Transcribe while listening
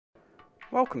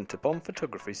Welcome to Bomb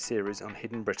Photography's series on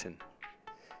Hidden Britain.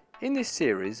 In this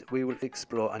series we will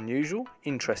explore unusual,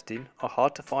 interesting or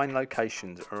hard to find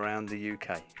locations around the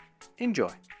UK.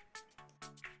 Enjoy!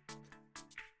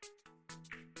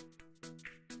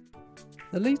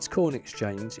 The Leeds Corn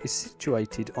Exchange is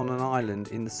situated on an island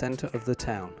in the centre of the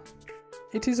town.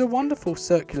 It is a wonderful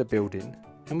circular building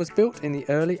and was built in the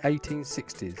early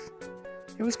 1860s.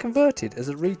 It was converted as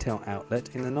a retail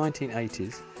outlet in the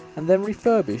 1980s and then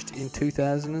refurbished in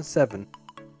 2007.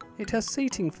 It has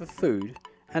seating for food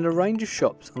and a range of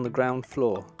shops on the ground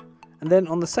floor, and then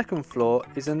on the second floor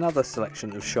is another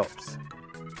selection of shops.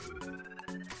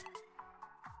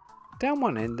 Down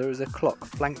one end there is a clock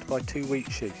flanked by two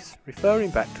wheat sheaves,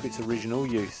 referring back to its original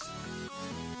use.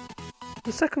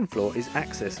 The second floor is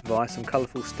accessed via some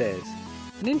colourful stairs.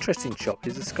 An interesting shop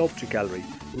is a sculpture gallery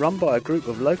run by a group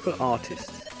of local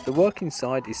artists. The work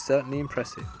inside is certainly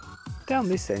impressive. Down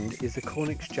this end is the Corn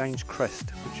Exchange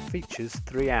crest, which features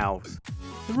three owls.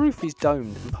 The roof is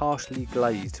domed and partially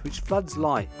glazed, which floods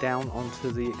light down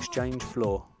onto the exchange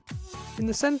floor. In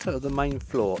the centre of the main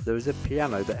floor there is a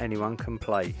piano that anyone can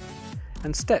play,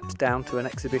 and steps down to an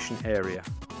exhibition area.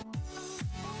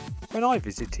 When I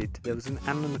visited there was an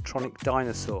animatronic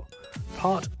dinosaur,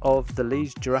 part of the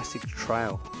Leeds Jurassic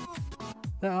Trail.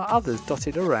 There are others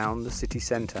dotted around the city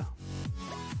centre.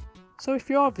 So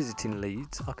if you are visiting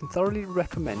Leeds, I can thoroughly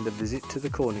recommend a visit to the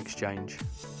Corn Exchange.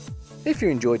 If you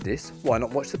enjoyed this, why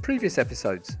not watch the previous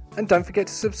episodes? And don't forget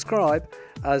to subscribe,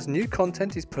 as new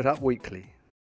content is put up weekly.